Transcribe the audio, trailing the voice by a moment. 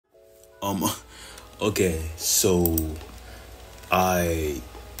Um, okay, so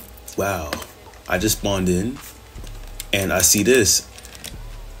wow, I just spawned in and I see this.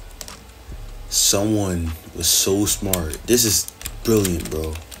 Someone was so smart. This is brilliant,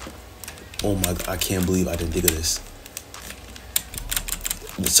 bro. Oh my god, I can't believe I didn't think of this.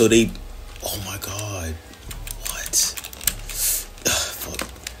 So they, oh my god, what? Fuck.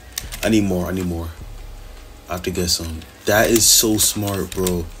 I need more. I have to get some. That is so smart,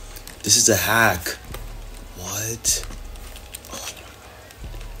 bro. This is a hack. What? Oh my god.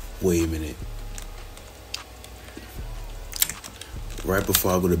 Wait a minute. Right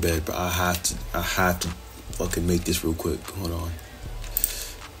before I go to bed, but I have to fucking make this real quick. Hold on.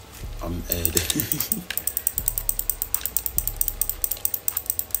 I'm Ed.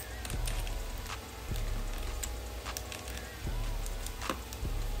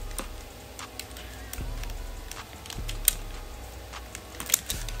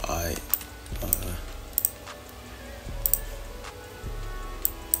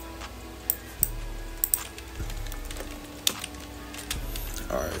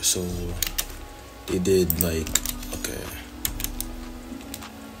 Alright, so they did like, okay.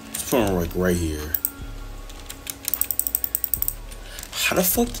 Let's put on like right here. How the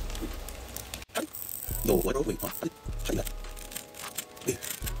fuck? No, wait. How do you that? Wait,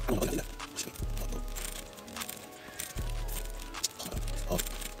 I don't know how to do that.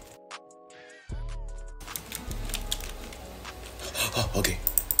 Oh, okay.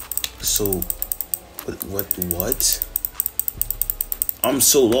 So, what? I'm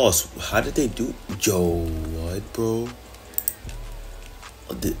so lost. How did they do? Yo, what, bro?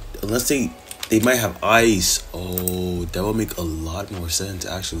 Unless they might have ice. Oh, that would make a lot more sense,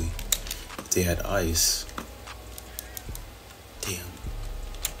 actually. If they had ice. Damn.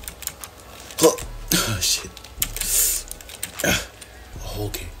 Oh, shit.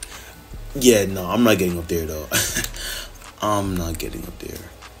 Okay. Yeah, no, I'm not getting up there, though. I'm not getting up there.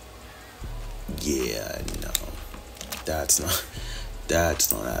 Yeah, no. That's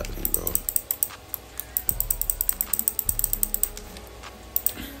not happening, bro.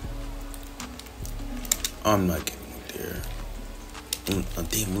 I'm not getting up there.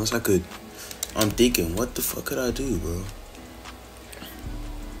 Damn, unless I could. I'm thinking, what the fuck could I do, bro?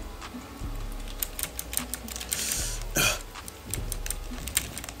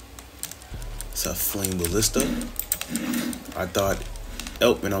 It's a flame ballista. I thought,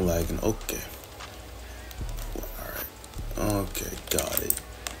 oh, man, I'm lagging. Okay. Okay, got it.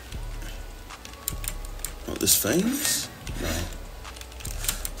 Oh, there's flames? No.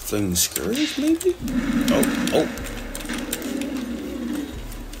 Flame scourge, maybe? Oh.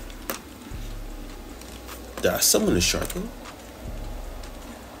 Did I summon the shark?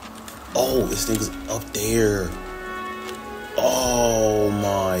 Oh, this thing is up there. Oh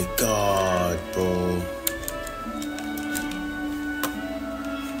my god, bro.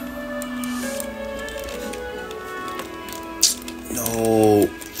 No,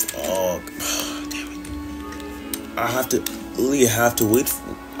 fuck. Damn it. I have to wait.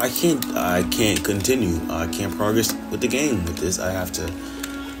 I can't continue. I can't progress with the game with this. I have to,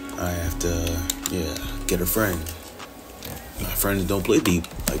 yeah, get a friend. My friends don't play deep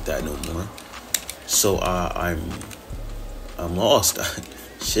like that no more. So I'm lost.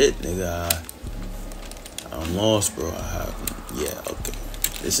 Shit, nigga. I'm lost, bro. Yeah, okay.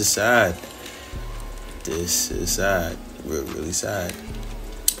 This is sad. Really sad.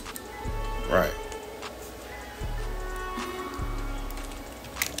 Right.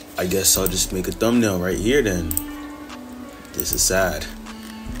 I guess I'll just make a thumbnail right here then. This is sad.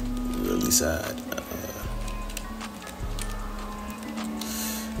 Really sad.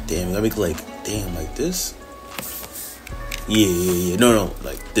 Damn, I make like this? Yeah. No,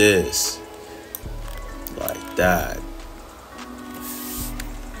 like this. Like that.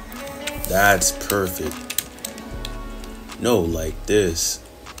 That's perfect. No, like this.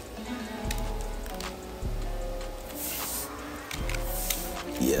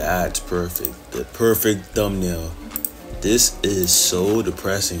 Yeah, that's perfect. The perfect thumbnail. This is so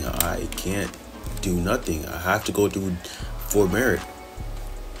depressing. I can't do nothing. I have to go through for merit.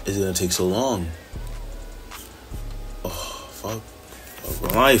 It's gonna take so long. Oh, fuck.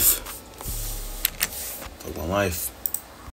 Fuck my life.